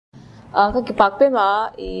ka kipak pe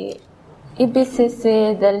ma EBCC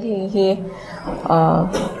Delhi hi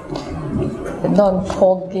non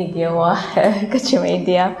phog gi gewa ka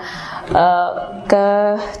chimedia ka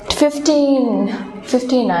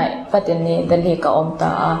 15 ai patini Delhi ka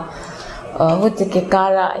omta wuti ke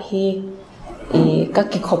kara hi ka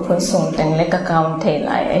Kikhop phun sung teng le ka kaun the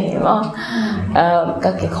lai hi ma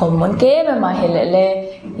ka Kikhop mon ke ma helele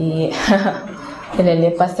hele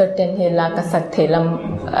pastor ten hela ka sak thelam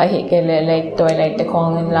ahi ke le toilet te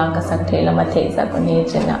khong la ka sak thelam a the sa koni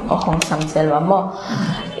chena hong samsel wa mo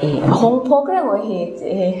hong program wa he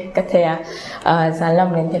ka thea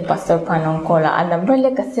zalam len te pastor panong kola alam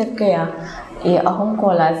rele ka sep ke ya hong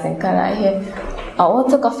kola sen kara he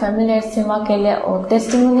to ka familiar sima ke le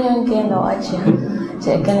testimony ang ke no achi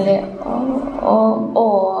je kan le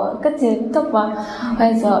ka ti to pa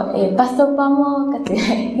ai so pastor pa mo ka ti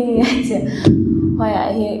he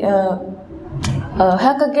Why he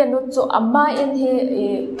haka get not so amma in he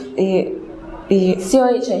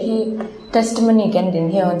COH he testimony again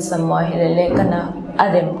in here on some more hele kana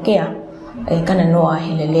adem kya kana no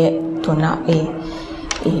hele tuna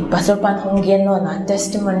pastor pan honggen no na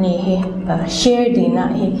testimony he share dina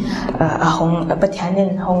he ahong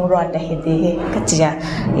pathanin hong rot he de kachia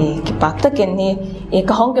kipak ta ken he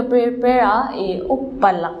ka hong ke prepare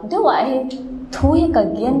uppalak dewa he thui ka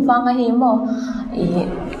gen fanga hi mo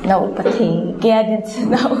na upathi kya din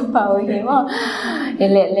na upaw hi mo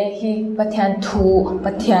le hi pathian thu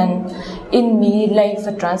pathian in me life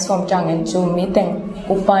transform chang and chu me teng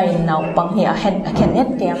upai now pang hi a hen ken net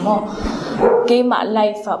ke mo ke ma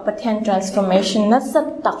life pathian transformation na sat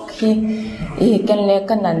tak hi ken le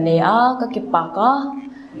kan ne ka ki pa ka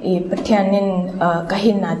pathianin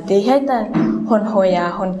kahina te haitan hon hoya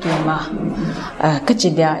hon kima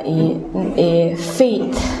kachidia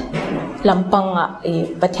faith lampanga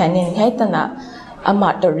pathianin haitana ama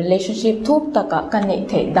the relationship thup taka connect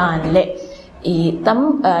the dan le tam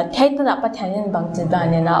haitana pathianin bang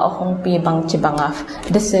chidanena ahong pi bang chibanga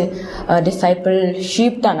this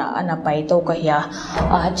discipleship tana ana pai to ka ya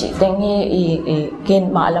chi tengi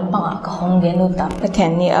gen ma lampanga ka hong genu ta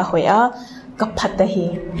pathiani a hoya kapatahi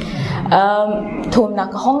thum na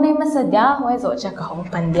ka hong nei masadya hoi zo cha ka hong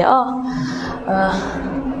pandya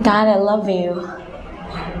God, I love you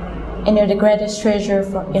and you're the greatest treasure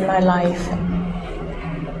in my life.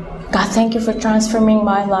 God, thank you for transforming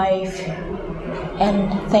my life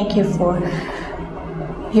and thank you for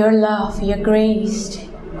your love, your grace,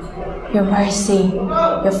 your mercy,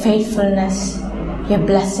 your faithfulness, your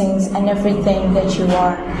blessings and everything that you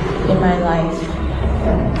are in my life.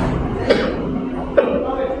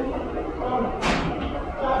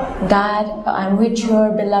 God, I'm with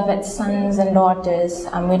your beloved sons and daughters.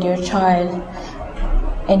 I'm with your child.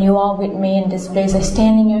 And you are with me in this place. I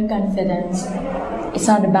stand in your confidence. It's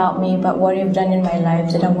not about me, but what you've done in my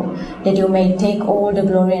life, that you may take all the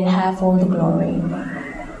glory and have all the glory.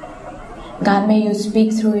 God, may you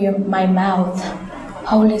speak through my mouth.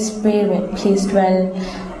 Holy Spirit, please dwell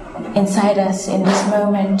inside us in this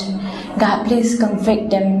moment. God, please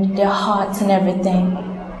convict them, their hearts and everything,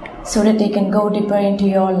 so that they can go deeper into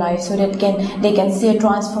your life, so that they can see a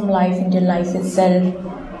transformed life in their life itself.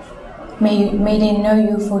 May they know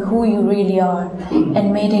you for who you really are,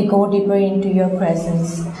 and may they go deeper into your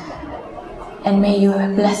presence. And may you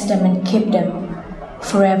bless them and keep them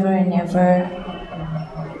forever and ever.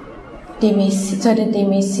 So that they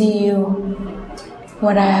may see you,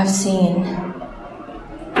 what I have seen.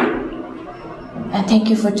 And thank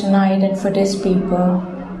you for tonight and for these people.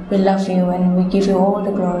 We love you and we give you all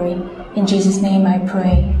the glory. In Jesus' name I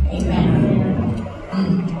pray. Amen.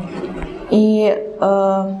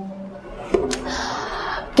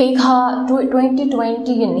 Kikhop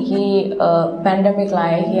 2020 in he pandemic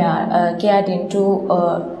lai here get into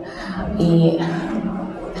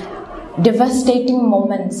devastating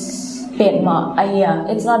moments.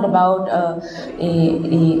 It's not about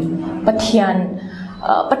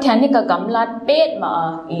pathiani ka gamlat pet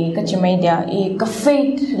ma ka chimedia ka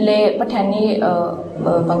faith le pathiani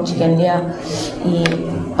bangchiken dia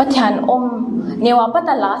pathian newa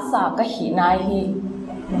patala sa ka hinai hi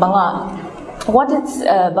banga what is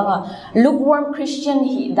banga lukewarm Christian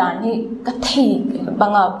hi dan hi ka thei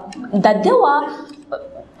banga dadewa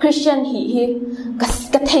Christian hi ka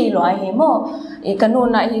thei loi hi mo kanu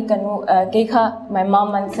na hi kanu Kikhop my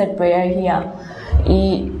mom said prayer here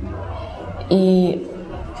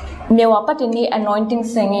mewa patini anointing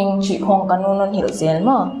singing chi khong kanunon hilsel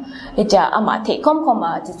mo eja ama the khom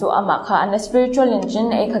chu ama kha an spiritual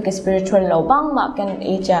engine e kha ke spiritual lo bang ma kan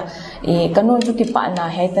eja e kanun chu ki pa na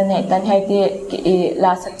he tan hai te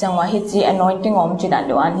la sak changwa hi chi anointing om chi dan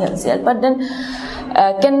do an hilsel but then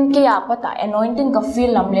can ke apata anointing ka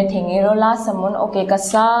feel lamle thingi ro la someone okay ka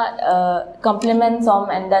sa compliments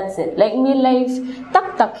and that's it like me life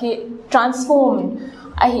tak hi transformed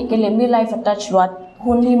I ke le me life touch what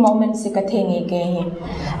only moments ka thingi ke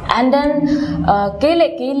and then kele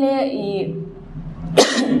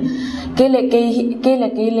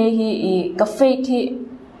hi ka faith hi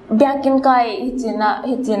Biakna kai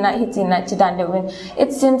hitina chidande when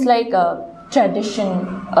it seems like a tradition,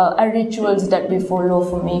 rituals that we follow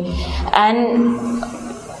for me, and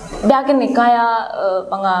Biakna kaya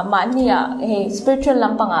panga mania he spiritual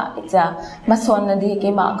lampanga itja mason na di ke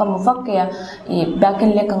ma kam fakke I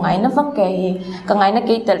Biakna le kangai na fakke hi kangai na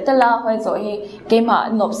ke tel hoi zo hi ke ma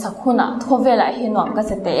nop sakhuna thovela hi nom ka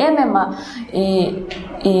sete emema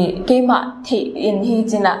ke ma the in hi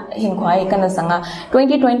jina hin khwai kana sanga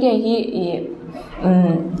 2020 hi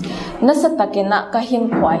nasata ke na ka hin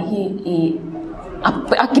khwai hi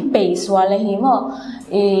pace wala hi mo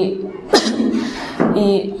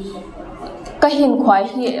kahin khwai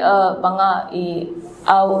hi banga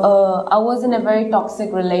I was in a very toxic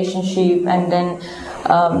relationship and then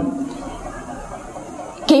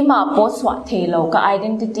came up poswa thelo ka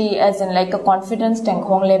identity as in like a confidence tang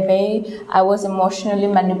khong lebe I was emotionally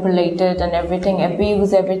manipulated and everything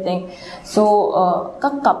abused everything so ka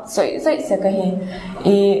kap sai se kahin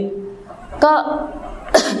ka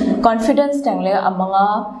confidence tang le amanga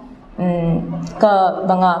ka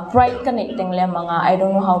banga pride connecting le manga I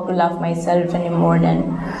don't know how to love myself anymore then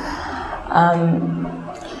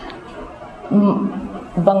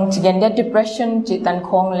bang chigenda depression chitan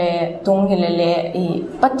khong le tung hilele I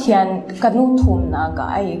pathian kanu thum na ga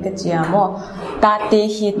ai ka chiamo ta te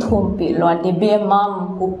hi thum pi lo de be a mom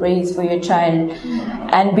who prays for your child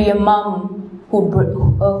and be a mom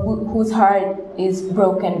whose heart is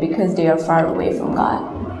broken because they are far away from God.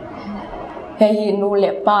 He no le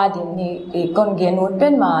pa din ni kon ge no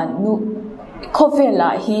pen ma nu khofela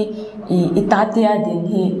hi itatia din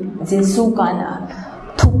hi Jesu kana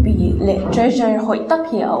thupi le treasure hoi tak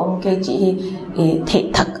hi om ke chi hi the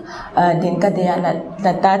thak din ka de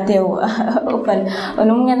na ta teu open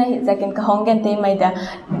onum nga na hi second ka hongen te mai da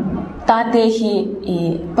ta te hi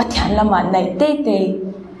pathian lama nai te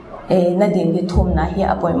na din hi thum na hi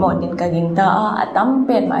apoi mo din ka ging ta atam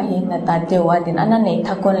pen ma hi na ta tewa din ana nei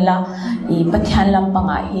thakon la pathian lam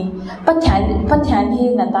panga hi pathian hi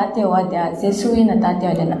na ta tewa da Jesu hi na ta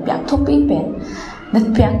tewa da na pyak thupi pen na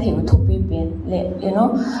pyak theu thupi pen le you know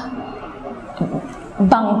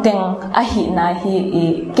bang teng a hi na hi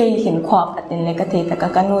ke hin khwap atin le ka the ta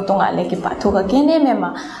ka kanu tonga le ki pa thu ka ke ne me ma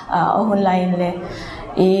online le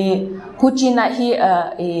huchina hi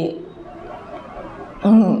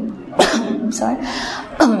sorry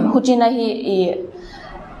hujina hi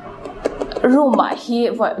ruma hi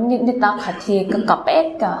nita khathi ka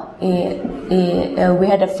kapeka we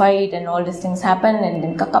had a fight and all these things happened and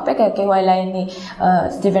then ka kapeka ke wala ni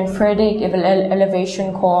Stephen Frederick elevation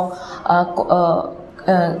ko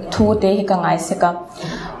thu te hi ka ngai seka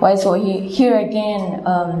why so here again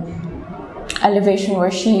elevation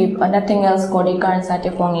worship nothing else kodi karan sa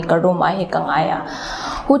te kongi ka ruma hi ka ngaya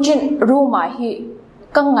hujin ruma hi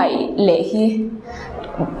kangai le hi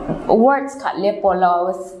words khat le pola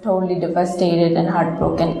was totally devastated and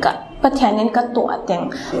heartbroken ka pathianin ka to ateng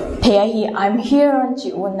phe hi I'm here on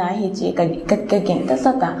chi una hi chi ka gen ta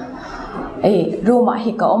sata ruma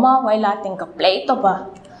hi ka oma waila teng ka play to ba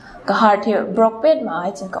ka heart here broke bed ma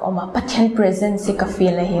hi chin ka oma pathian presence ka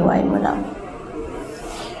feel hi wai muna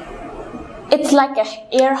it's like a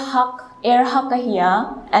air hug here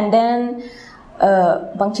and then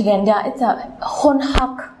Bangchigenda, it's a hon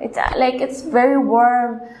hug. It's very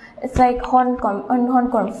warm. It's like hon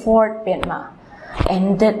comfort penma.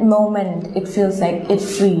 And that moment, it feels like it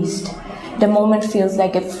freezed. The moment feels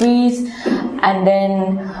like it freeze, and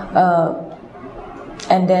then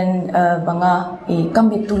banga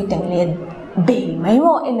kambitui tengle be mai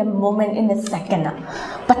mo in a moment in a second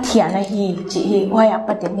pathiana hi chi hi waya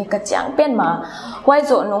patin ni ka chang pen ma wai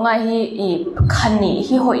zo no nga hi khani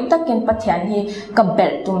hi hoi takin pathian hi ka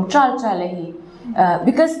bel tum chal chale hi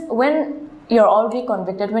because when you're already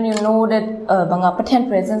convicted when you know that banga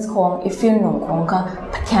pathian presence khong if you know khong ka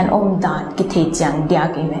pathian om dan ki the chang dia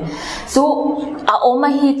ke me so a oma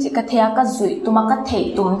hi chi ka thea ka zui tuma ka thei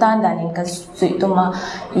tum dan dan in ka zui tuma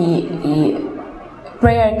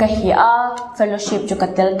prayer ka hi fellowship chu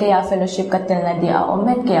katel ke fellowship katel na dia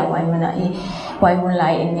omet ke wai mana hi why hun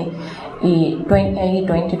lai in e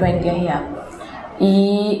 2020 here e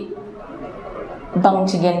bang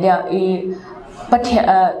chigen dia e but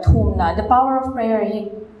thum na the power of prayer he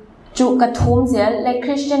chu ka thum zel like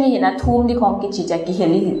Christian hi na thum di khong ki chi ja ki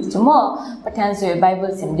heli chumo pathan so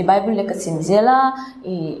Bible sim di Bible le ka sim zela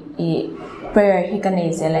e prayer hi ka nei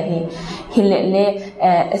zela hi le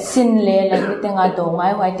sin le like tenga do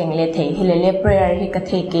ngai wai teng le thei hi le prayer hi ka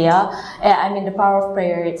thei ke ya I mean the power of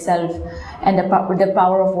prayer itself and the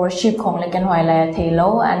power of worship khong le kan hoi la thei lo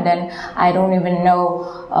and then I don't even know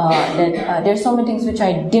that there's so many things which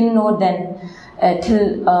I didn't know then till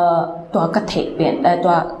ตัวกระเทเปลี่ยนตั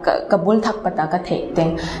วกระบุลทักปะตากระเทเต็ง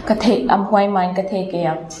กระเทอัมหวยมันกระเทเกีย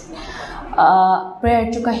prayer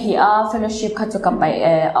จุกะฮีfellowship ขัดจุกะไป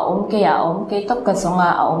เกียเกตกกะสง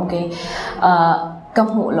เกก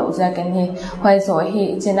ำหูเหล่าจะกันฮีหวยโซฮี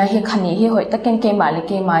เจนะฮีคันฮีหวยตะเกนเกมาเลยเ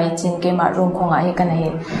กมาจินเกมารุมคงฮีกัน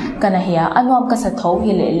ฮีอันวมกะสะทอ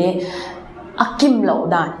ฮีเลอักกิมเหล่า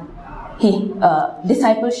ดานhi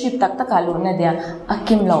discipleship tak takalu na dia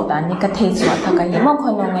akim laudan ni ka thei chwa thaka hi ma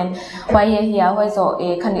khonongen why hi hoi zo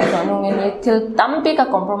khani zo nongen ni til tampi ka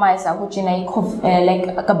compromise hu chinai like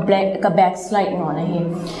ka backslide no na hi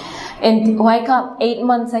and why ka 8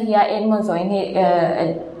 months here 8 months so in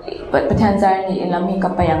pathan zar ni ilam hi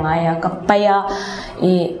kapaya ngaya kapaya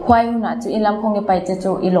why na chu ilam khong ni pai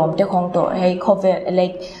chu ilom te khong to hei cover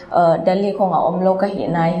like dali khong om lo ka hi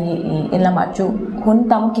na hi ilam chu hun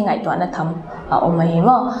tam ki ngai to na tham om hi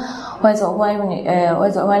mo why so why ni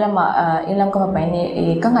why lama ilam ka pai ni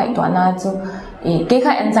ka ngai to na chu ke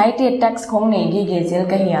kha anxiety attacks khong nei gi ge zel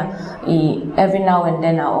ka hi every now and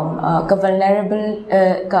then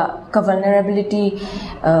ka vulnerability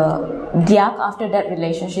diak after that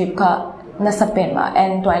relationship ka nasapen ma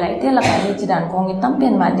and twilight te la ni chidan khong ni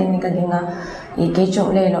tampen ma din ni ka ginga ke chok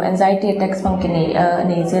le lo anxiety attacks pang ki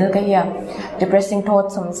nei zel ka hi depressing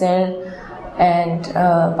thoughts som zel and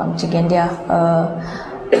pang chigen dia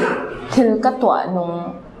thil ka to nung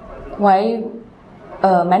why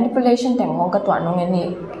manipulation teng hong ka to nung ni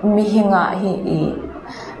mi hinga hi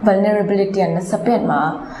vulnerability and nasapen ma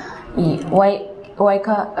why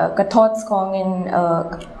ka thoughts khong in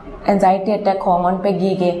anxiety attack khong on pe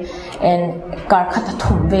gi ge and kar khata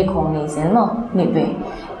thum ve khong ni zen no ni ve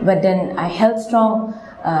but then I held strong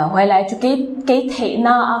while I took ke thei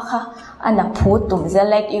na kha ana phut tum ze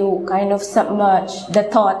like you kind of submerge the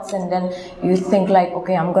thoughts and then you think like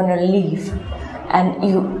okay I'm going to leave and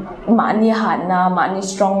you mani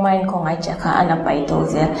strong mind khong ai cha kha ana pai to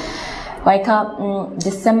ze why ka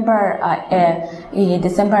December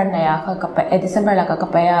na ya ka pa December la ka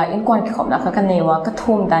pa ya in kon Kikhop na ka newa ka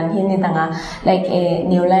thum dan hi ni tanga like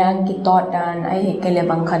Nilaini ki tot dan ai he kele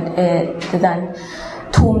bang khat dan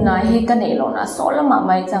thum na hi ka nei lo na so la ma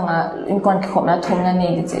mai changa in kon Kikhop na thum na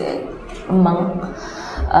nei je mang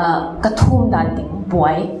ka thum dan ting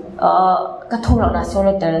boy ka thum lo na so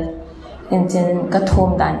lo tel in chin ka thum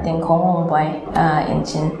dan ting khong hong boy in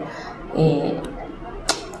chin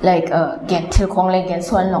like get til khong le gen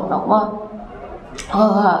swan nok wa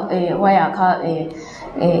waya kha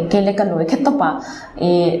kele kanu khetto pa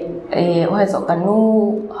why so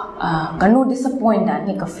kanu disappoint dan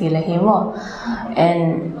ni ka feel he mo and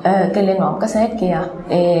kele nom ka set kia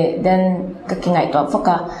then ka kingai to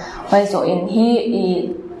foka why so in he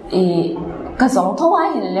ka song thwa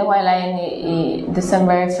hi le wai lai ni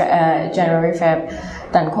December January Feb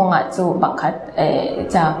tan khonga chu bakhat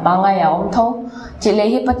cha banga ya om tho chile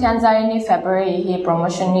hi pathan zai ni February hi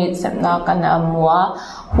promotion ni semna kana muwa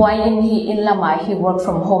why in he in lama he work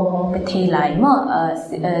from home pe thei lai ma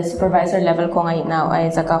supervisor level khonga hi now ai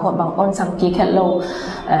zaka hot bang on sam ki khello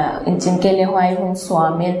in chin ke le hwai hun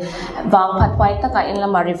swamin wang phat wai taka in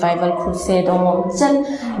lama revival crusade ong chen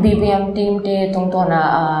BBM team te tong to na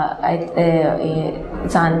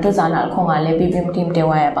zan to zanal khonga le BBM team te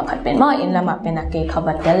wai bakhat pen ma in lama pen a ke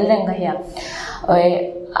khabar tel leng ga ya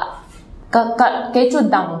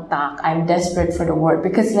I'm desperate for the word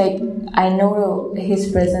because like I know his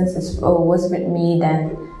presence was with me then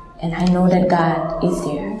and I know that God is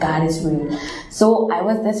here, God is real. So I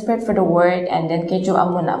was desperate for the word and then keju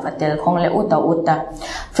amuna vatel khong le uta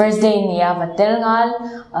first day niya vatel ngal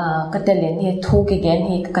katelen he thuk again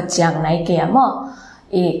he kachang nai ke ama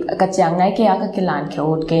kachang nai ke ka kilan ke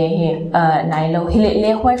ut ke he nai lo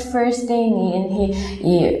le why first day ni in he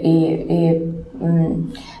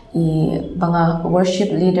banga worship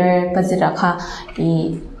leader pazira kha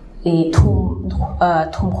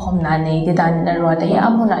thum khom na nei de dan na ro de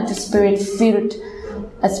amuna to spirit filled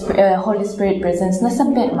Holy Spirit presence na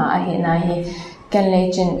sabet ma ahi na hi kan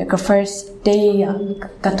legend ka first day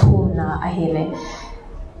ka thum na ahi le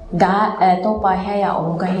ga to pa haya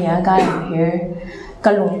om ka hiya ga here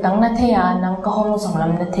kalung tang na the ya nang ka hong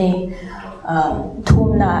songlam na the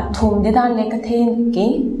thum de dan le ka the ki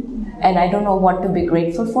and I don't know what to be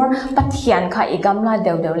grateful for pathian kha igamla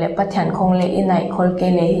dew dew le pathian khong le inai khol ke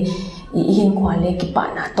le hin kwa le ki pa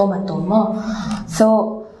na to ma to mo so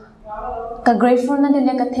ka grateful na de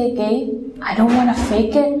le ka the ke I don't want to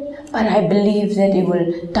fake it but I believe that it will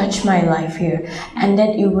touch my life here and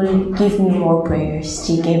that it will give me more prayers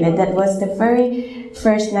she gave it that was the very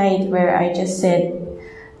first night where I just said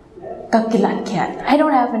kakilat cat I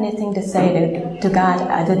don't have anything to say to God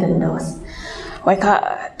other than those why ka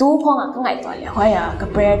tu khong ka ngai to le why ka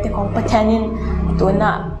prayer te khong pathanin tu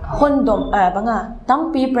na hon dom banga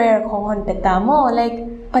tampi prayer khong hon pe ta mo like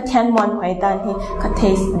pathan mon hoi tan hi ka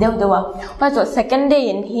taste deu dewa pa so second day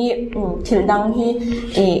in hi thil dang hi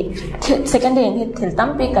second day in hi thil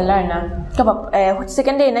tampi color na ka ba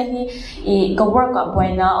second day na hi ka work up boy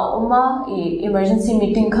na oma emergency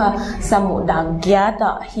meeting kha samu da gya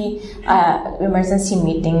da hi emergency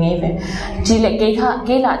meeting eve jile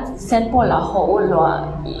ke la sent pola ho lo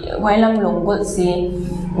wailam longol si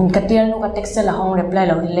katil nu ka text la hong reply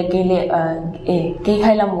lo le ke le ke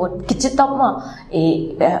khailam wo kichitop ma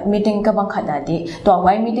meeting ka bang khada di to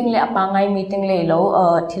why meeting le apangai meeting le lo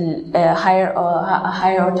til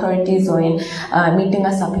higher authorities join meeting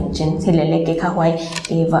a subhinjin thile le ke kha why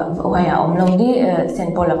why om long di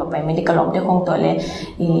sent pola ba pai medical om de khong to le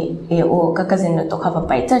o ka kazin to kha ba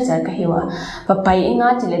pai cha ka hiwa ba pai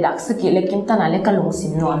inga chile dak saki le kim ta na le kalung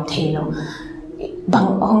sim no am thelo bang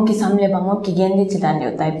hong ki samle bang ki gen di chidan yo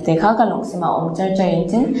type te kha ka long sima om char char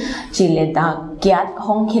yin chile da gyat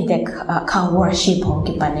hong ki dek kha worship hong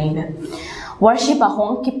ki panai be worship a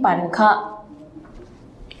hong ki pan kha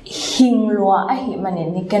hing lo a hi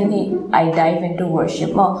manen ni kan ni I dive into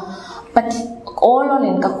worship mo but all on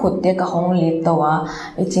in ka khut te ka hong le to wa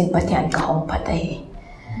chin pathian ka hong patai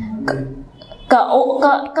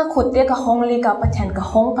ka khut te ka hong le ka pathian ka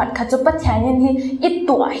hong pat kha chu pathian yin hi it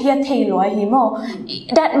to hi thei lo hi mo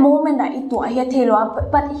that moment that it to hi thei lo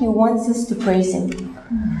but he wants us to praise him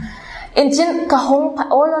in chin ka hong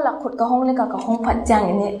pat all la khut ka hong le ka hong pat jang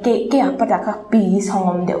ni ke pa da ka pi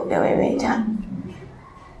songom deu we cha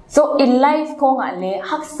so in life ko nga le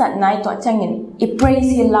hak sat nai to chang in I praise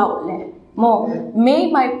he loud le mo may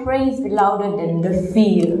my praise be louder than the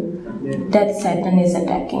fear that Satan is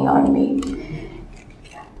attacking on me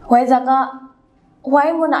why zaka why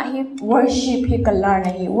muna hi worship hi kalar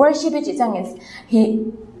na hi worship chi chang is hi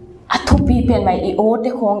athupi pen mai I o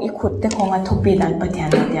te khong I khut te khong athupi dan pathian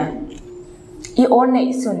na dia I o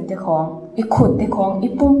nei sun te khong I khut te khong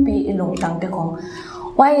I pumpi I lung tang te khong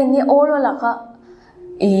why ni o lo la ka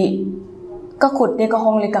I ka khut te ka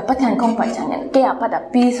hong le ka pathian khong pa chang en ke apa da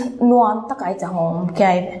peace nuam ta kai cha hong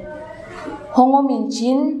kai hong min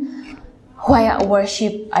chin why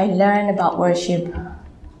worship I learn about worship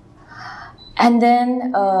and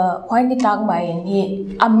then why ni tag mai ni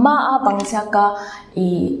amma a bangsa ka I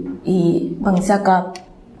bangsa ka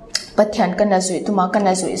pathian kana sui tuma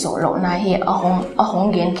kana sui so lo na hi a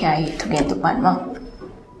hong gen kya hi tu gen tu pan ma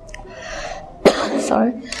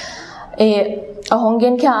sorry a hong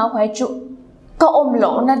gen kya a why chu ka om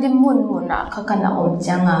lo na dim mun na kha kana om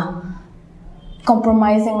changa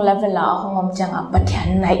compromising level la hongom changa pathian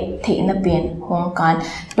nai the na pen hong kan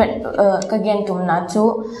but ka gen tum na chu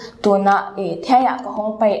to na thaya ka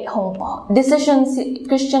hong pai hong decisions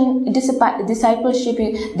Christian discipleship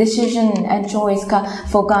decision and choice ka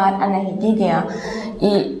for God and hi dia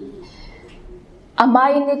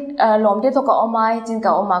amai ni lom de to ka omai chin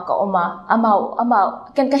ka oma ama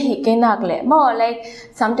ken ka hi ke nak le more like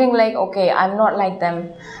something like okay I'm not like them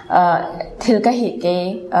thil ka hi ke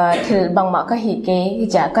thil bangma ka hi ke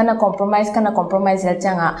ja kana compromise el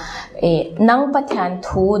changa nang pathian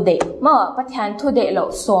thu de ma pathian thu de lo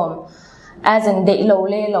som as in de lo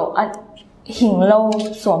le lo at hing lo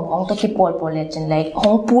som hong to ki pol le chen like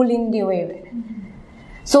hong pulin di we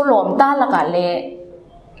so lom ta la ka le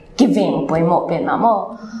giving boy mo pen ma mo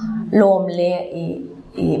lom le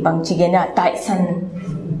bang chigena tai san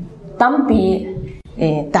tampi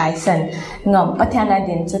tai san ngam pathiana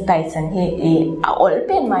din chu tai san hi a ol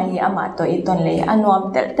pen ma hi ama to I ton le anuam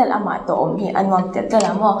tel ama to om hi anuam tel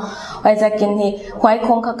mo wai za kin hi khwai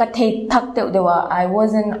khong kha ka thei thak te dewa I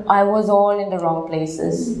was all in the wrong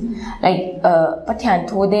places like pathian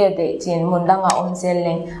thu de chin mundanga om sel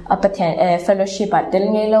leng a pathian fellowship at del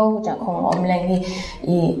nge lo ja khong om leng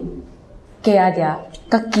hi ke adia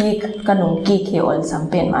ka ki kanung ki ke ol sam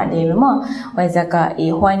pen ma de mo wai za ka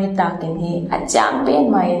hwai ni ta ken hi a chang pen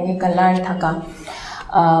ma ni ka lar thaka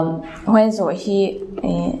wai zo hi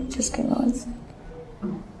just give me one second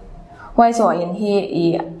wai zo in hi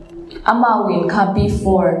ama win ka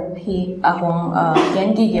before hi ahong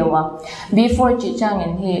yangi gewa before chi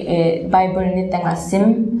changin hi Bible ni tanga sim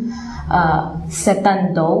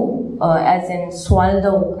setan do as in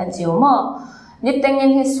swallow ajioma ni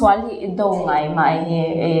tengin hi swal hi do ngai mai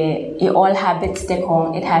hi all habits te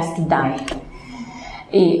kong it has to die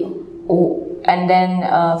and then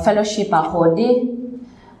fellowship a hodi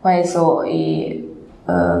why so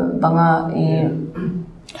banga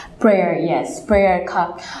prayer, yes, prayer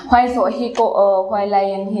ka. Why so he ko why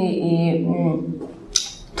lion he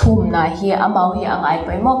thum na he amau he ang ai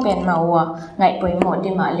poi mo pen mawa ngai poi mo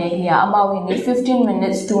di ma le he amau he 15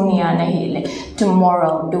 minutes to niya na he le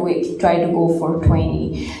tomorrow do it, try to go for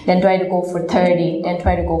 20, then try to go for 30, then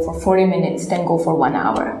try to go for 40 minutes, then go for 1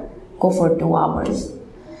 hour, go for 2 hours.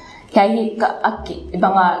 Kaya he ka aki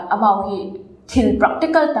banga amau he till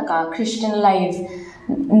practical taka Christian life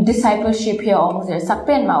discipleship here almost there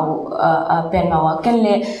sakpen mau pen mau kan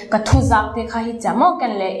le ka thuzak te kha hi chamo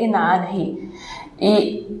kan le ina hi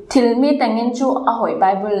till mi tangin chu a hoi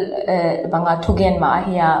Bible banga thugen ma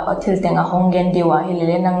hiya till tenga hongen diwa hi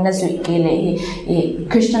le nang na zui ke le hi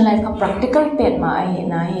Christian life ka practical pen ma hi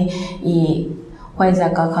na hi why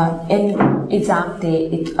zaka kha en exacte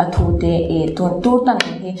it athute tu tan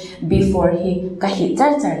hi before hi ka hi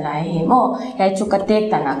char lai hi mo ya chu ka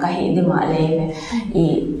tek tana ka hi di ma le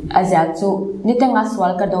azya chu nitenga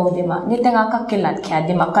swal ka do di ma nitenga ka kilat kya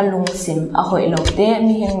di ma kalung sim a hoi lo te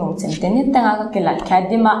mi hing lung sim te nitenga ka kilat kya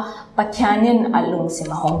di ma pathyanin alung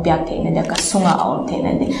sim hong pyak the ne da ka sunga on the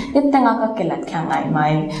ne nitenga ka kilat kya ngai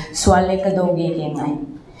mai swal le ka do ge ngai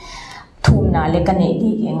thum na le ka ne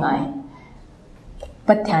gi ge ngai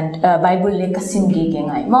Bible le kasim gi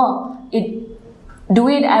ngai mo it do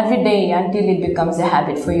it every day until it becomes a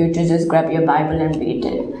habit for you to just grab your Bible and read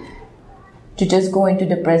it, to just go into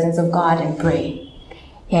the presence of God and pray.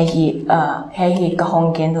 He ka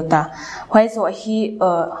hong ken ta why so he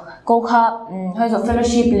ko kha why so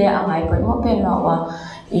fellowship le angai poi mo pen no wa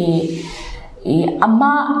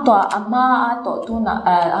ama to tu na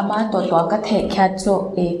ama to ka the kha chu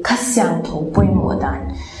khasyang tho poi mo dan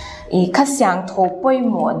khasyang tho poi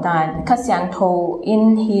mo dan khasyang tho in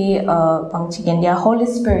he pangchigen dia Holy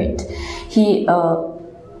Spirit he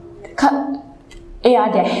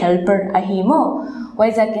are the helper ahi mo why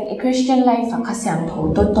that in a Christian life khasyang tho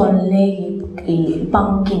to ton le hi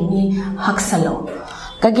pangkin ni haksalo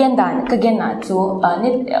kagen na chu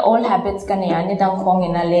all habits kania ni dang khong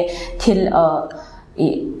ina le thil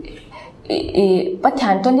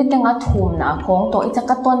pathan ton ni tenga thum na khong to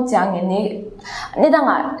ichaka ton chang ni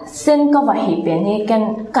danga sen ka wa hi pe ni kan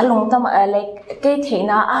kalung tam like ke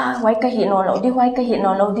theina wai ka hi no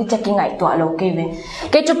lo di chaki ngai to lo ke ve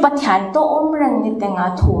ke chu pathan to omrang ni tenga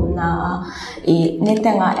thum na ni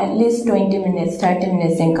tenga at least 20 minutes 30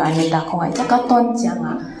 minutes en ka ni ta khong ai chaka ton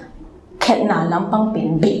changa khet na lampang pin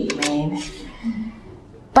bi me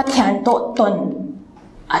pathan to ton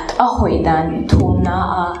at a hoi dan thum na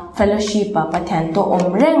fellowship pathan to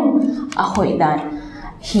omreng a hoi dan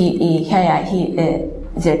he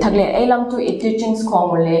je thagle elam to teachings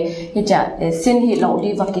khong le hi cha sin hi lo di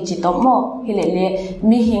va ki chi to mo hi le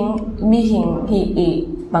mi hing hi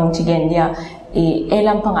bang chigen dia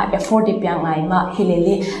elam panga effort di pyang ai ma hi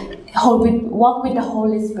le walk with the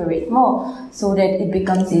Holy Spirit more so that it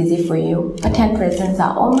becomes easy for you. Pathan presence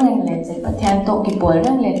are omreng le je pathan to ki pol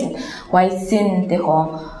reng le je why sin te hong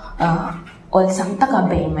all sam taka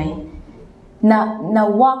be mai na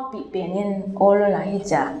walk pi penin all la hi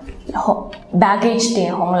cha baggage te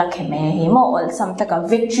hong la kheme hi mo all sam taka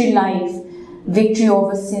victory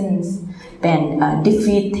over sins pen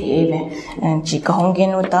defeat the ve chi ka hong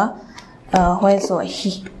gen uta why so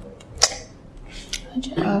hi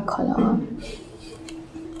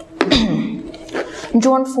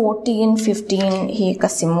John 14:15 hi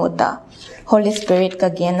kasimuta Holy Spirit ka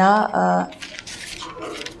gena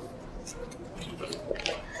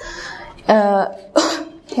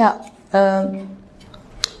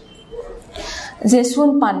Jesun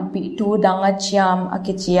panpi tu danga chiam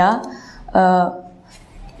akichia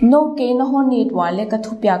no ke na honit wale ka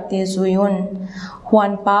thupyak te zuyun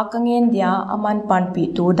huan pa kangen dia aman panpi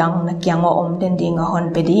tu dang na kyanga om den ding a hon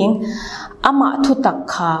peding ama thutak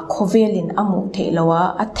kha khovelin amu theilowa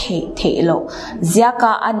a theilo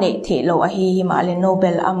ziaka ane theilo a hi himale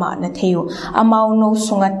Nobel ama na theu amau no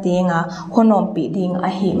sunga tenga honom pi ding a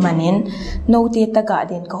hi manin no te taka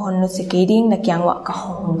den ka hon no sekiding na kyangwa ka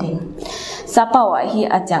hong ding sapawa hi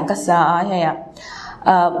achang ka sa ya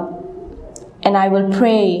and I will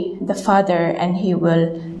pray the Father and he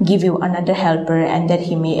will give you another helper and that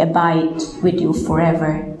he may abide with you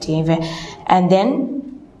forever. And then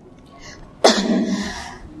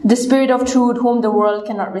The Spirit of truth, whom the world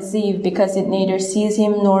cannot receive, because it neither sees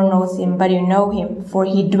him nor knows him, but you know him, for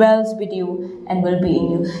he dwells with you and will be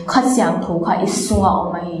in you. Khasyang thoka isunga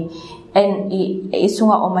omahi, and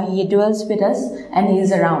isunga omahi, he dwells with us and he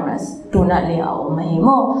is around us. Do not lay omahi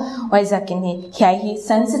mo. Waizakin he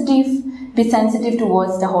sensitive, be sensitive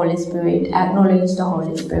towards the Holy Spirit, acknowledge the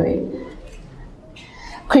Holy Spirit.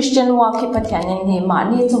 Christian walk patyanin ni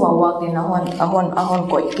mani chuwa walk din ahon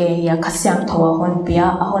koi ke ya khasyang thawa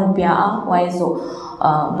ahon pia a waizo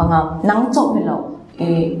banga nangchok hilo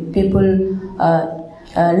people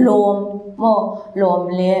lom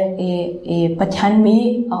le patyan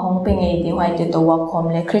mi ahong penge di wai te to walk khom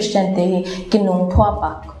le Christian te kinung thwa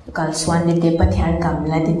pa kal swan de patyan kam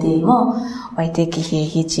la de mo wai te ki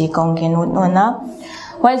hi chi kong ke no na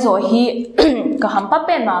why so he kahampa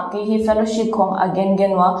pen ma ke he fellowship khong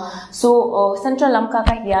again wa so central lamka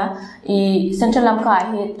ka hiya central lamka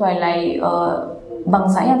he toilai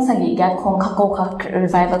bangsa yam sagi ga khong khako kha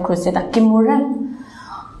revival crusade akimuran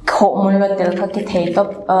kho mun lo tel kha ki thei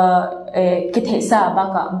top ki thei sa ba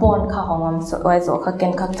ka bon kha hongam so why so kha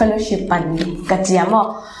ken kha fellowship pan ka chiamo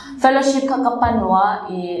fellowship kha ka panwa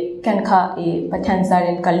ken kha pathan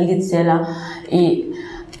zarin ka ligit zela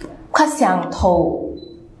khasyang tho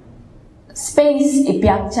space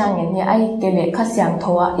ibyak changin ni ai kele khasyang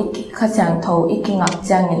thowa khasyang tho ikingak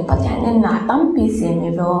changin patyan na tampi se mi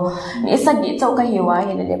ro ni sagi chauka hiwa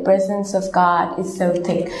hi the presence of God is so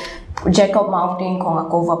thick. Jacob mountain khong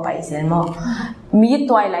akova paisel mo mi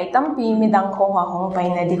twilight tampi mi dang khong ha hong pai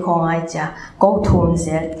na di khong ai cha go thum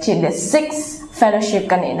se chile 6 fellowship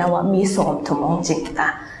kan ina wa mi som thumong jingta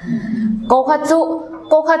ko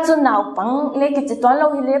kha chu now pang le ki chitwan lo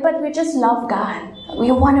hi le, but we just love God.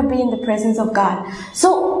 We want to be in the presence of God. So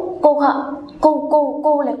ko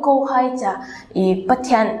le ko hai cha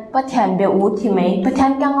patyan be u thi mai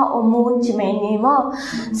patyan ka nga omun chi mai ni mo.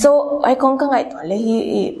 So ai kong ka ngai to le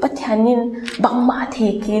hi patyanin bang ma thi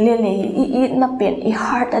ki le i na pen I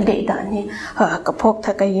heart a de da ni ka phok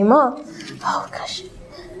tha ka hi mo. Oh gosh.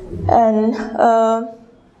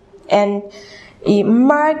 And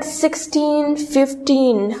Mark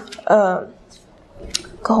 16:15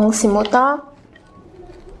 kahong simota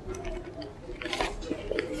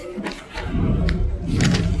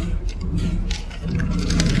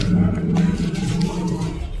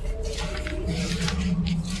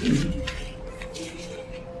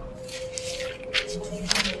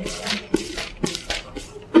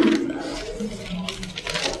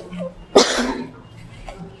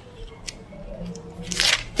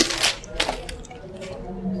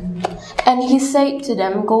And he said to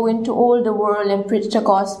them, go into all the world and preach the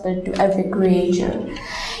gospel to every creature.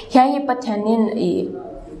 Here patyanin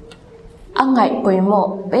angai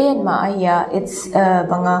poimo pen ma ya it's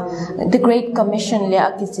banga the Great Commission le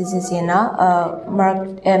akisisina Mark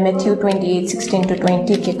Matthew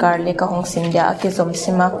 28:16-20 ke kar le ka hong sindia akisom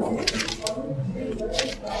sima.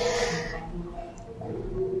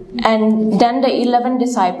 And then the 11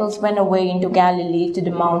 disciples went away into Galilee to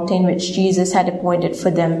the mountain which Jesus had appointed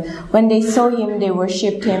for them. When they saw him, they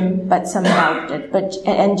worshipped him, but some doubted.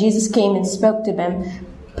 And Jesus came and spoke to them,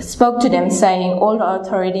 saying, all the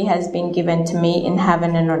authority has been given to me in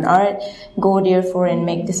heaven and on earth. Go therefore and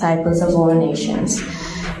make disciples of all nations,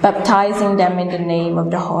 baptizing them in the name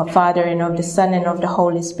of the Father and of the Son and of the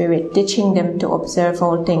Holy Spirit, teaching them to observe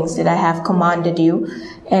all things that I have commanded you.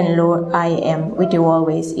 And Lord, I am with you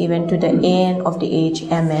always, even to the end of the age.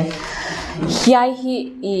 Amen.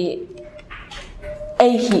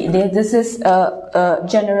 This is a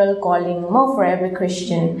general calling more for every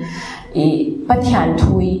Christian. Patyan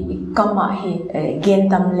thui kama hi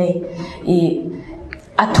gentam le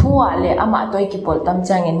athua le ama toy ki pol tam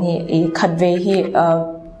changin hi khatve hi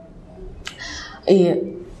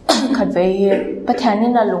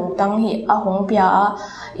patyanin na lungtang hi ahong pia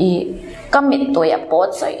kamit to ya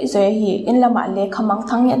pot so hi in lama le khamang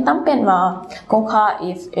thang yan tampen ma ko kha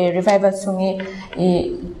if revival sungi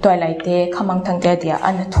toilai te khamang thang te dia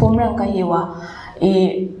an thum rang ka hi wa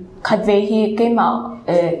khatve hi ke ma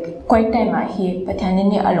koi time ma hi patyanin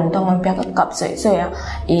ni along tang on pya ka kap so ya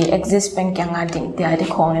exist pen kyang a ding te adi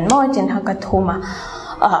khong mo chin ha ka thuma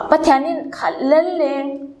patyanin khalal le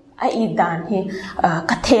ai dan hi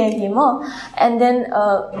ka the hi mo. And then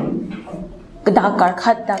dakar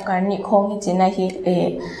khat dakar ni khong hi china hi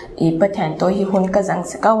patyan to hi hun ka jang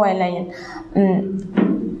sa ka wai lain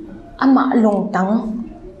ama long tang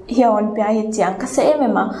hi on pya hi chang ka se me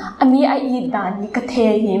ma ami ai dan ni ka the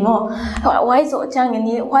hi mo wai zo chang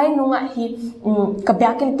ni wai nunga hi ka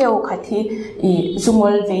byakin teu khathi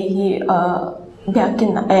zungol ve hi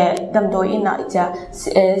Biakna damdoi ina ja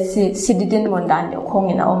sididin mondan le khong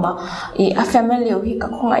ina oma a family hi ka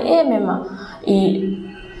khonga mema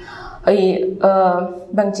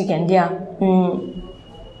bang chicken dia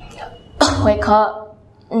hoi kha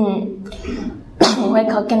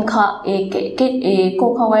ken kha ko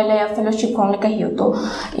khawai la fellowship khong le ka hiu to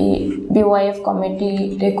BYF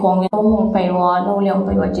committee de khong hong paiwa no leong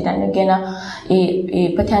paiwa jidan le kena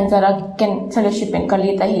pathan jara ken fellowship pen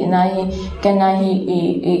kali ta hi na hi kena hi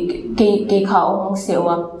ke kha hong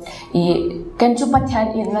sewa ken chu pathan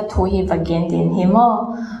in na thu hi vagen din hi mo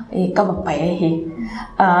ka ba pai hi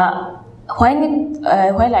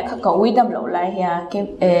hoi lai kha ka uidam lo lai ya ke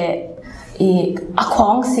a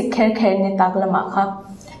khong sikher kher ne taklama kha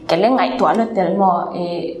kele ngai to lo tel mo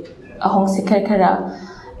a hong sikher khara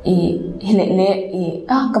hilele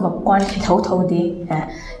ka ba kwan thau di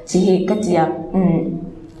chi hi ka chia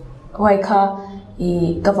hoi kha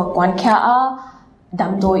ka ba kwan kha a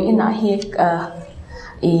dam doi ina hi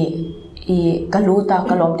kaluta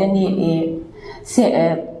kalom te ni se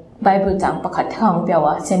Bible tang pakhat khang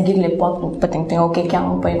piawa semgil le pop pateng teng okay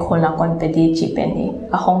kyang pai khola kon pe di chi pen ni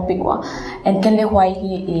a hong pikwa and kan le hwai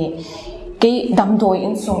hi ke dam doi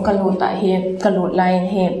in sung kaluta hi kalut line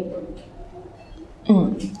hi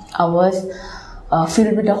I was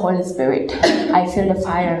filled with the Holy Spirit. I feel the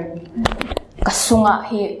fire kasunga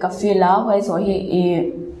hi ka feel a hwai zo hi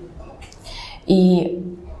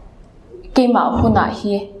ke ma huna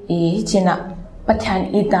hi china pathan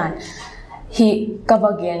idan hi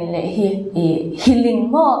kavagen le hi healing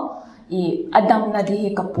mo adam na di hi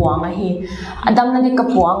kapuanga adam na di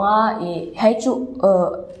kapuanga hai chu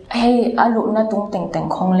hai alu na tung teng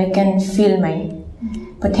khong le can feel my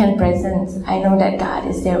pathan presence. I know that God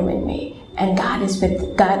is there with me and God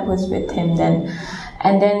was with him then.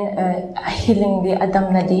 And then healing the adam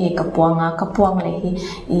na di kapuang le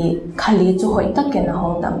hi khali chu hoi taken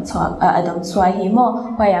hong dam chwa adam swai hi mo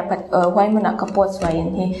wai mona kapot swai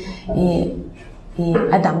hi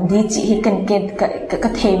adam di chi hi kan ke ka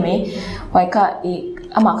theme wai ka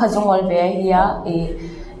ama kha zongol ve hiya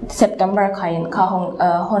September khain kha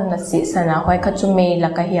hon na si sana wai kha chu me la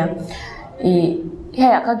ka hiya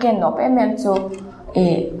ya ka gen no pe mem chu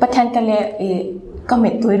pathan ka le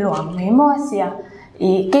kamit tui luam me mo sia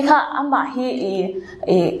ke kha ama hi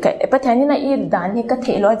pathan ni na dan ni ka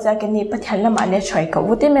thelo ja ke ni pathan la ma le choi ka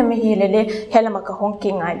ute me hi le helama ka hong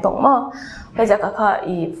ki ngai bong mo ha ja ka kha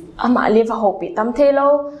ama le va hopi tam thelo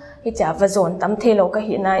hi cha va zon tam thelo ka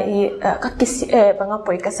hi na ka kis banga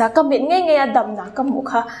poi ka sa ka mit nge adam na ka mu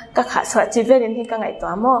kha ka kha sa chi verin hi ka ngai to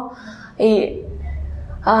mo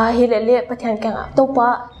hi le pathan ka to pa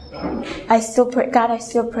I still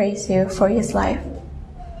praise you for his life,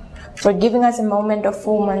 for giving us a moment of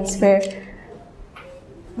moments where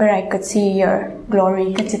I could see your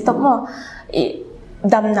glory. Kasi to mo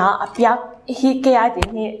damna apyak hi kaya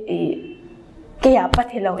din hi kaya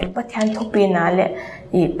pathilawin pathan thupi na le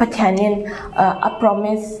pathanin a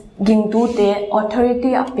promise ging tu te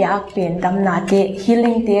authority apyak pen damna te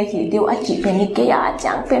healing te hi deu achi pen ni kaya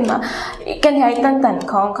chang pen ma kan hai tan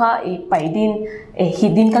khong kha pai din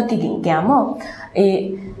hidin ka kiging kya mo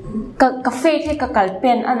ka faith ka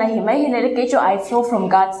kalpen ana hi mai hi le ke chu I flow from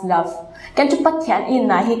God's love kan chu pathian in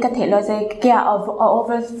na hi ka thelo je kya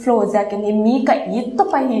overflow ja kan mi ka it to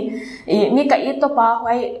pa hi mi ka it to pa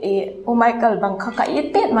hoi o Michael bang ka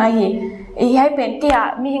it pet ma hi hai pen kya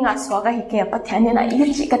mi nga so ka hi kya pathian na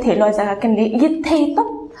i chi ka thelo ja kan le it thei to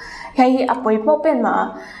hai apoi po pen ma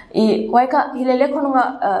wai ka hilele khonunga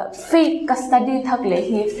faith ka study thak le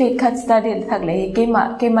hi faith ka study thak le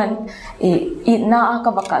ke man na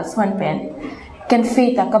ka bakal swan pen can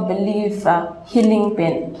faith ka believe healing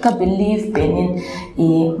pen ka believe pen in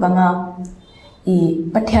banga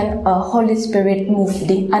pathan Holy Spirit move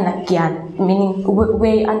di anakyan meaning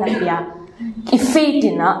way anakya if faith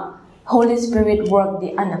in Holy Spirit work di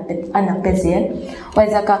anapezien wai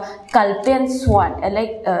zaka kalpen swat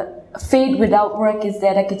like faith without work is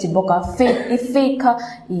there like chiboka faith if faith ka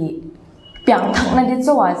piang thak na di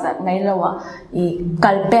chawa zat ngai lawa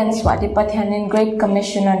kalpen swa di pathanin great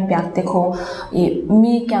commission on piak te kho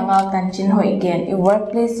mi kyanga kanchin hoi gen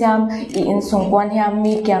workplace yam in sungkwan yam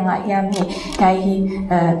mi kyanga yam hi kai hi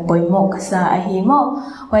poimo kasa a hi mo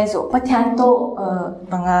wai zo pathan to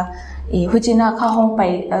banga hujina kha hong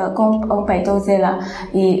pai to zela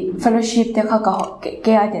fellowship te kha ka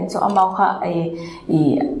ke a den so amau kha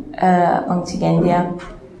bang chigen dia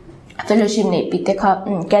fellowship ne pi te kha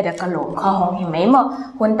ke da ka lom kha hong hi mai mo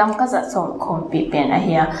hun tam ka za som khom pi pen a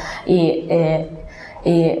hia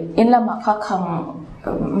in la ma kha khang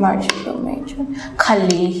March to May June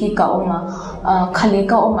khali hi ka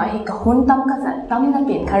oma hi ka hun tam ka tam na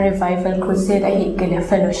pin ka revival crusade hi ke le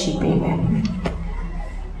fellowship be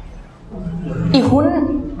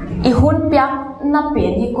i hun pyak na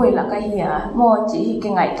pen hi koi la ka hi mo chi hi ke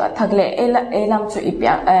ngai to thagle elam chu i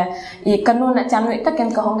pyak i kanun na chamui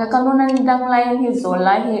taken ka hong ka kanun na dang lai hi zo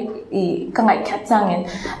lai hi i ka ngai khat changin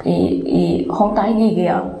i hong tai gi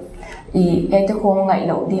ge ete khong ngai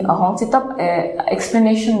lo di a hong chitap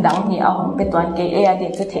explanation dang hi a hong petwan ke ade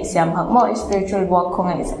chu the siam hak mo spiritual walk khong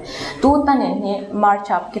ai tu tan ni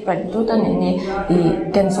march up ki pan tu tan ni i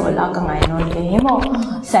ken so la ka ngai non ke mo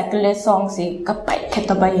secular song si ka pai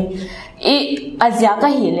kheta bai i azia ka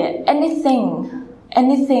hi le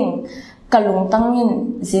anything kalung tangin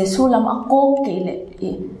jesu lam a ko ke le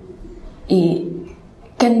i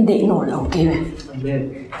ken de no lo ke amen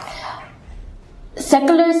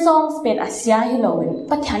secular songs pen asia hi loin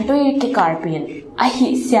pathan to ki karpin a hi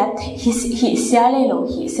sia le lo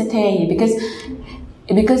hi se the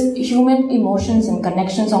because human emotions and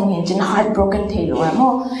connections on hin heartbroken the lo mo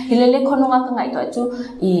hilele khononga ka ngai to chu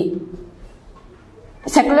I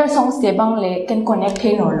secular songs te bang le can connect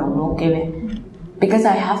the no lo mo ke we because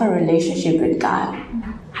I have a relationship with God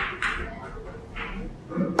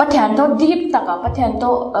pathan to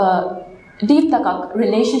deep taka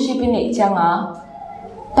relationship in changa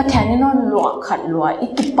pathan no lo khat lo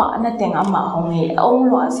ikipa na teng ama hongi ong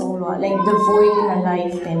lo so lo like the void in a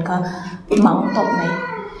life pen ka mang top nei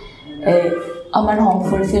aman hong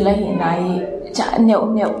fulfill hi nai cha neu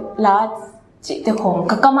la chi te khong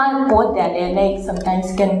ka kama pot da le like sometimes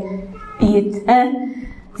can eat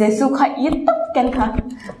jesu kha eat top can kha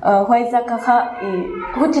hoi za kha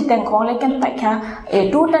hu chi teng khong le can pai kha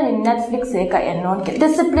tu tan in Netflix se ka enon ke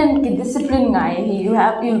discipline ngai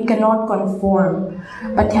you cannot conform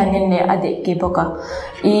but hanin ne ade ke boka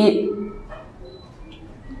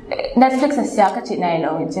Netflix asia ka chi nai lo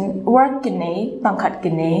chin work ki nei pangkhat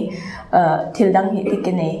ki nei thildang hi ti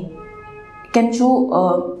ki nei ken chu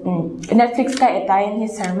Netflix ka etai hi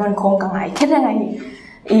sermon khong ka ngai khenga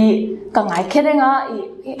ka ngai khenga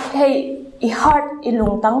hey I heart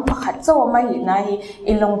ilung tang pakhat so mai na hi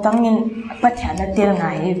ilung tang in pathian na tel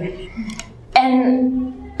ngai and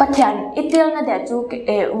pathian itil na da chu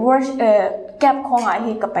cap khong ai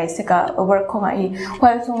hi ka paisa ka work khong ai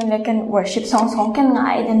while song le can worship song can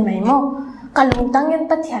ngai den mai mo kalung tang in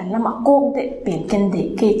pathian lama ko de pen ken de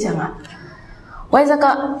ke changa wai za ka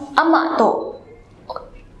ama to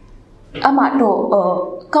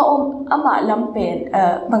ka ama lampen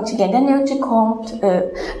bang chigen dan new chikhong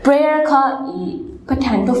prayer ka I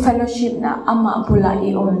pathan to fellowship na ama bula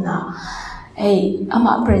I na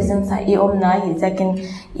ama presence I na hi zakin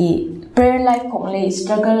prayer life khong le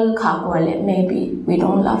struggle kha wale maybe we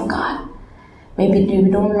don't love God maybe we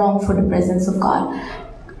don't long for the presence of God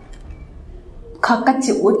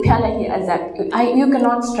you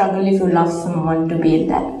cannot struggle if you love someone to be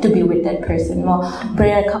with that person mo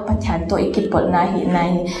prayer ka pathan to ikipol na hi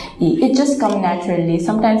it just come naturally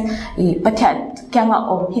sometimes pathan kya nga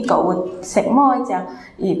hi ka ut sek mo ja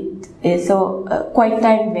so quite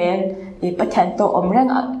time when pathan to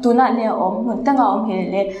reng tuna le hun tanga he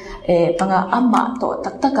le panga amma to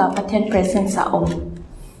takka pathan presence sa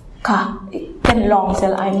ka can long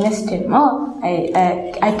till I missed him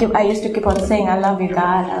I used to keep on saying I love you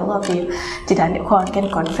God I love you jidan can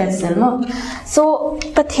confess him so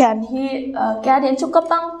pathian hi kya den chu ka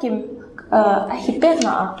pang kim hi pet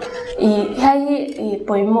na hai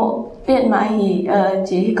poimo pet ma hi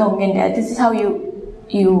ji ka ngen this is how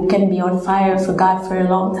you can be on fire for God for a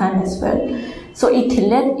long time as well so it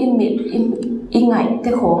let ingai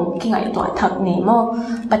te khong ki ngai to thak ni mo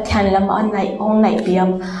pathan lam an nai ong nai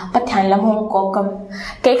piam pathan lam hong ko kam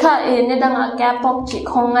ke kha ne danga Kikhop chi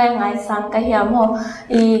khong ngai sang ka hiam ho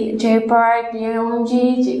J Park Yongji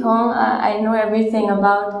chi khong I know everything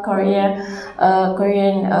about Korean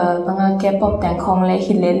banga Kikhop tang khong le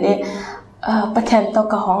hi le pathan to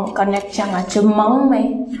ka hong connect changa chumang mai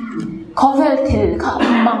khovel thil kha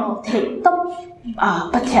mang the top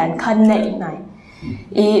pathan khan nai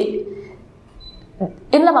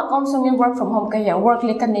in la makom song work from home ka ya work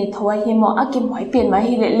le kan nei thawai hi mo akim hoi pen ma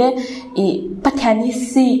hi le pathan hi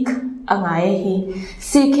seek angai hi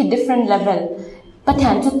seek hi different level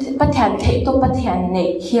pathan thei to pathan nei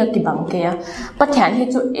hi ki bang ke ya pathan hi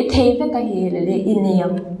chu thei ve ka hi le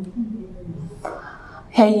iniam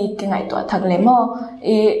hei ki ngai to thak le mo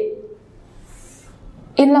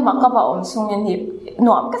in la makaba song hi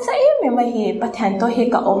nom ka sai me ma hi pathan to hi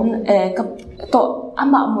ka ka to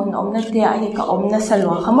ama mun na tia hi ka na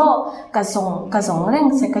salwa khamo ka song reng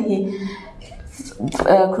se ka hi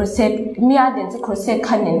crusade mia din chu crusade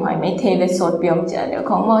khanin hoi mai thele sot piom cha le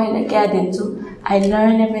khong moi le kya din chu I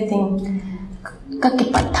learn everything ka ki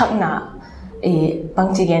pathak na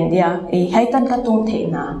pangchi gen dia haitan ka tung the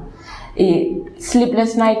na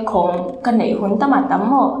sleepless night khong ka nei hun ta ma tam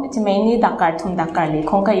mo che mai ni dakar thum dakar le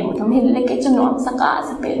khong ka imu thum hil le ke chu nom saka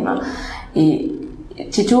sa pe ma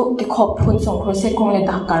chi chu Kikhop hun song crusade khong le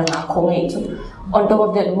dakar na khong e chu on top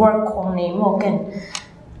of that work khong nei mo ken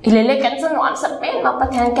ilele kan chu nom sa pe ma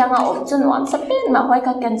pathan ka nga op chu nom sa pe ma hoi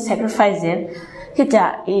ka kan sacrifice it kita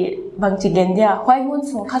bang chigen dia hoi hun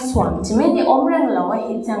song kha swam chi mai ni omrang la wa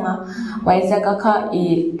hi changa wai za ka kha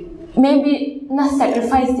maybe na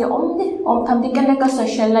sacrifice the om tham di kan ka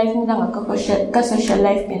social life ni dang ka social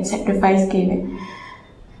life been sacrifice ke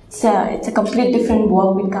it's a complete different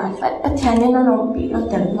walk with God but pathan na no pi lo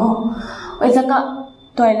tel no wai za ka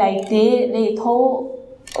twilight te le tho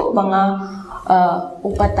banga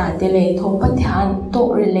upata te le tho pathan to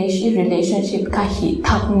relationship ka hi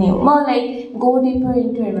thak ni more like go deeper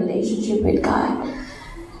into a relationship with God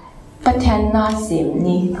pathan na sim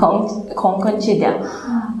ni khong consider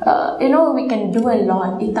you know we can do a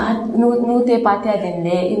lot ita nu te patya den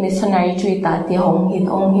le missionary tree ta te hong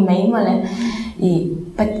hi mai ma le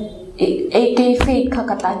but ke faith ka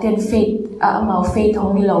kata ten faith amao faith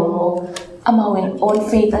hong ni lo mo amao in own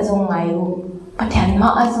faith azong ngai pathan ma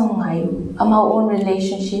azong ngai amao own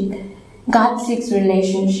relationship God seeks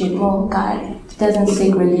relationship mo God doesn't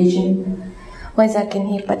seek religion why zakin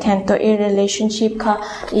hi pathan to a relationship kha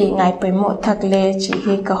ngai pe mo thak le chi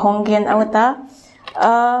hi ka honggen awta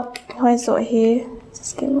why so hi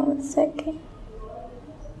just give me 1 second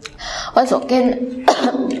why so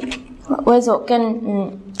ken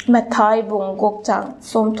mathai bung gok chang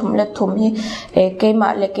som thum le thum hi ke ma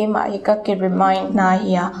hi ka ke remind na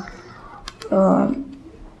hi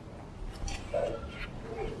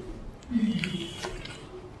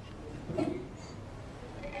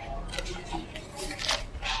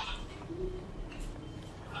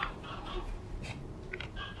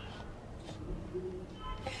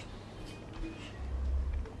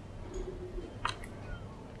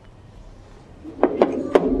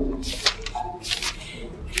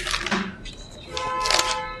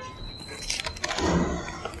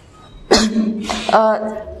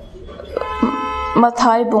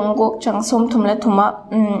mathai bungok chang som thum le thuma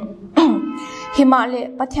himale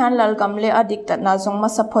pathan lal gam le adik ta na zong ma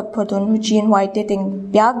support phodun hu chin white ting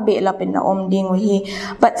byak be la pen na om ding hi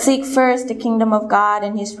but seek first the kingdom of God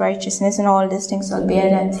and his righteousness and all these things will be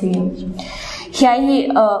added to you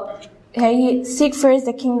here seek first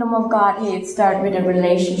the kingdom of God he start with a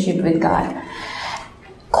relationship with God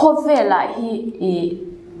khovela hi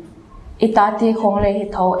itati khong le hi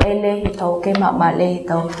tho ele hi tho ke ma le hi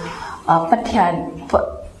tho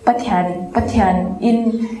pathian in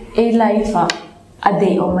a life a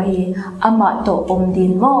day omai ama to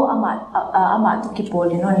din mo ama to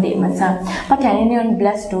kipolin on de masa pathian in on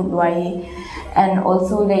blessed to why and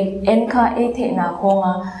also like enka e the na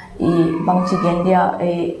khonga bangchi gendia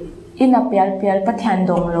in a pial pathian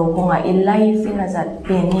dong lo khonga in life in azat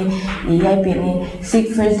peni yai peni seek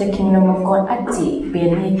first the kingdom of God achi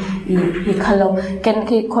peni hi khalo ken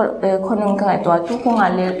ki khonung ka to tu khonga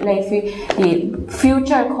le life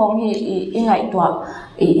future khong hi ingai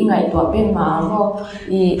to pen ma mo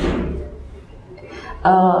hi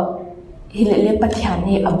le pathian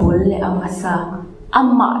ni abul le amasa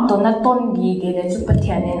amma to na ton gi ge le chu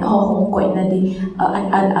pathian en hong koi na di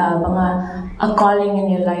banga a calling in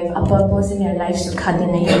your life a purpose in your life so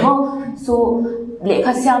khadina mo so le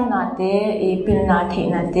kha siam na te pil na the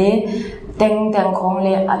na te teng khong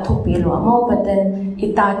le a thu pi lo mo paten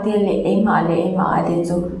ita te le e ma de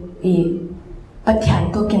chu pathian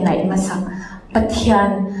to kinai masak pathian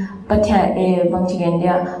bangchi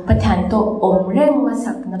gendia pathian to omreng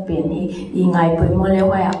masak na pen hi ingai poi mo le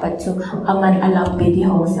wa ya pachu aman alam pe di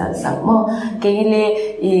hong sak mo ke le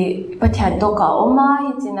pathian to ka oma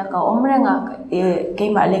hi china ka omrenga ke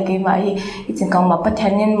ma hi chin ka ma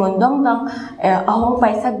pathian nin mon dong dang ahong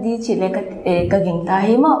pai sak di chi le ka ging ta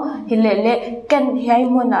hi mo hi le ken hi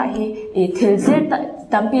mo na hi thil zir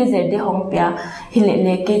tampi zer de hong pya hi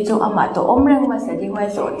le ke chu ama to omreng ma sa di hoi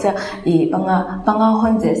so cha banga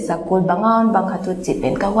hon je sakul bangaon bang khatu chi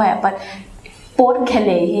pen ka wa pat pot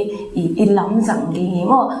khele hi ilam jang gi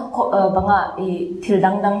mo banga thil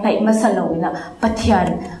dang thai masalo na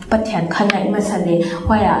pathian khanai masale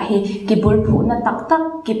hoya hi kibul phu na tak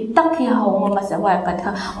kip tak hi hong ma sa wa pat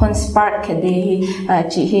kha hon spark khede hi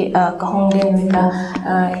chi hi ka hong den ka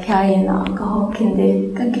khai na ka hong khinde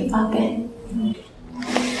ka ki pa ke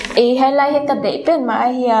highlight ka dei pen ma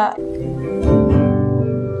hi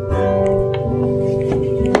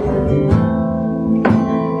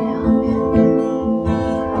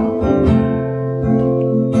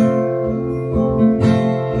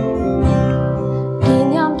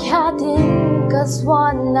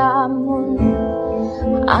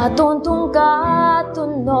Aton tung ka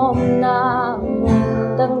tun nom na mun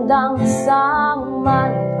dang dang sang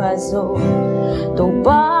man pha zo to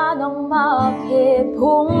ba nong ma khe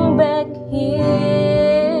phung bek hi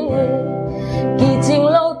ki ching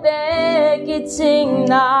lo te ki ching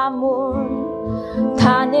na mun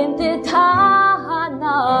tha nem te tha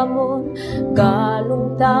na mun ka lung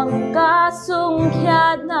tang ka sung khya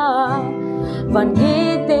na van gi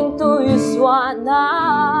teng tu swa na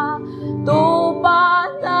tu ba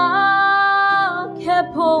na khe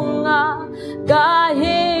phung a ka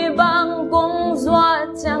hi bang kong zwa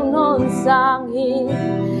chang non sang hi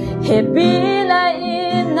happy la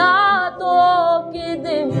in na to ki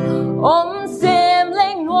dim om sem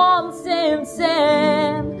leng nuam sem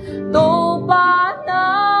sem tu ba na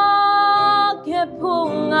khe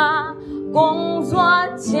phung a kong zwa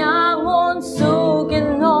chang on su kin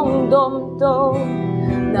nong dom to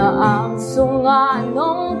na ang sunga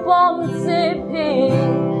nong pom sipi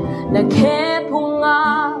na khe punga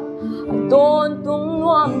don tung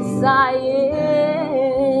nuam sai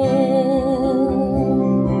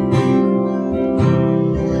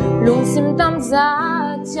lung sim tam za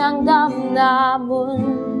chang dam na mun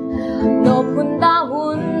no pun da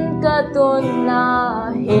hun ka ton na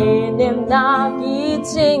he nem na ki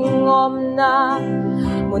ching om na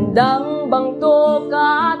mun dang bang to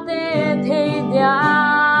ka te thei dia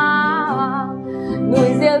nuôi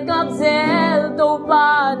zel kap zel to pa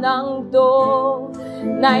nang to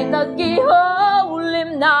nai ta ki ho lim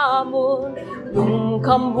na mun lung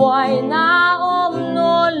kham boy na om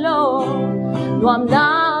no lo nuam na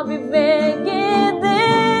vi ve ki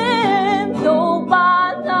dem to pa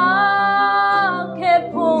na khe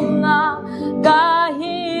phung a ka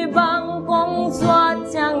hi bang kong swa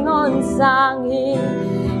chang non sang hi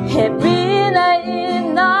happy na in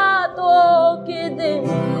na to ki dim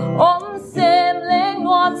om sem leng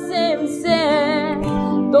ngom sem sem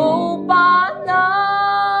to pa na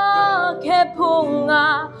khe phung a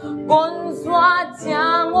con swa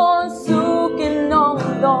chang on su kin nong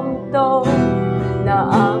dom to na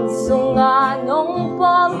ang sung a nong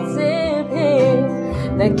pom se phe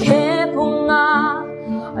na khe phung a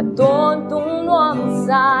don tung nuam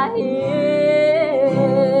sai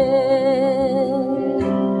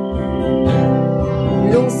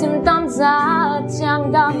lung sim tam za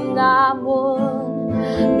chang dam na mun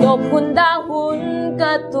no pun da hun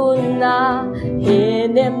ka tun na he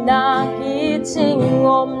nem na ki ching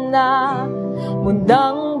om na mun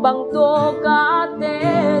dang bang to ka te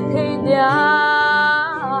thei dia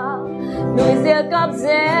nuôi zel kap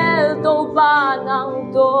zel to pa nang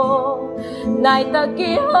to nai ta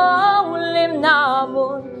ki ho lim na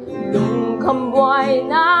mun lung kham boy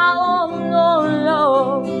na om no lo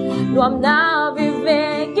nuam na vi ve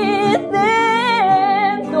ki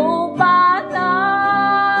tem to pa na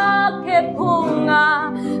khe phung a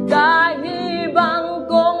ka hi bang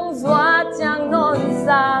kong zwa chang non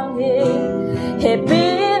sang hi happy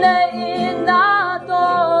na in na to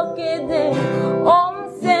ki de om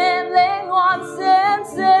sem leng om sem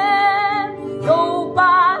sem to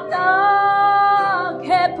pa na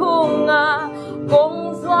khe phung a kong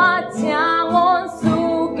zwa chang on su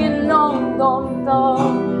kin nong dom to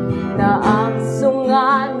na ang sung a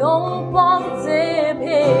nong pom se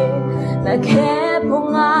phe na khe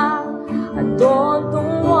phung a don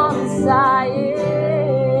tung nuam sai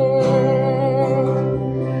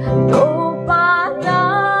to pa na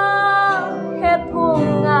khe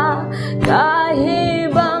phung a ka hi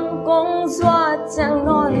bang kong zwa chang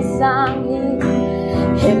non sang hi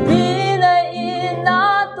happy na in na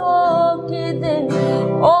to ki din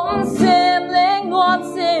om sem leng nuam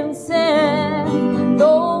sem sem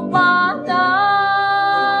to pa na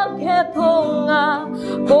khe phung a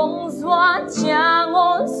kong zwa chang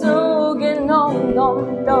on su kin nong dom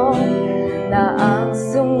to na ang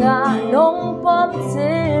sung a nong pom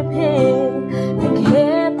se phe na khe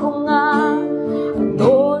phung a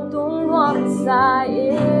don tung nuam sai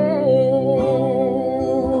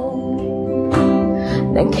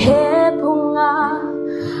na khe phung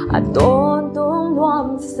a don tung nuam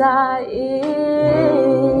sai.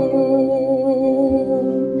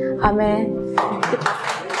 Amen.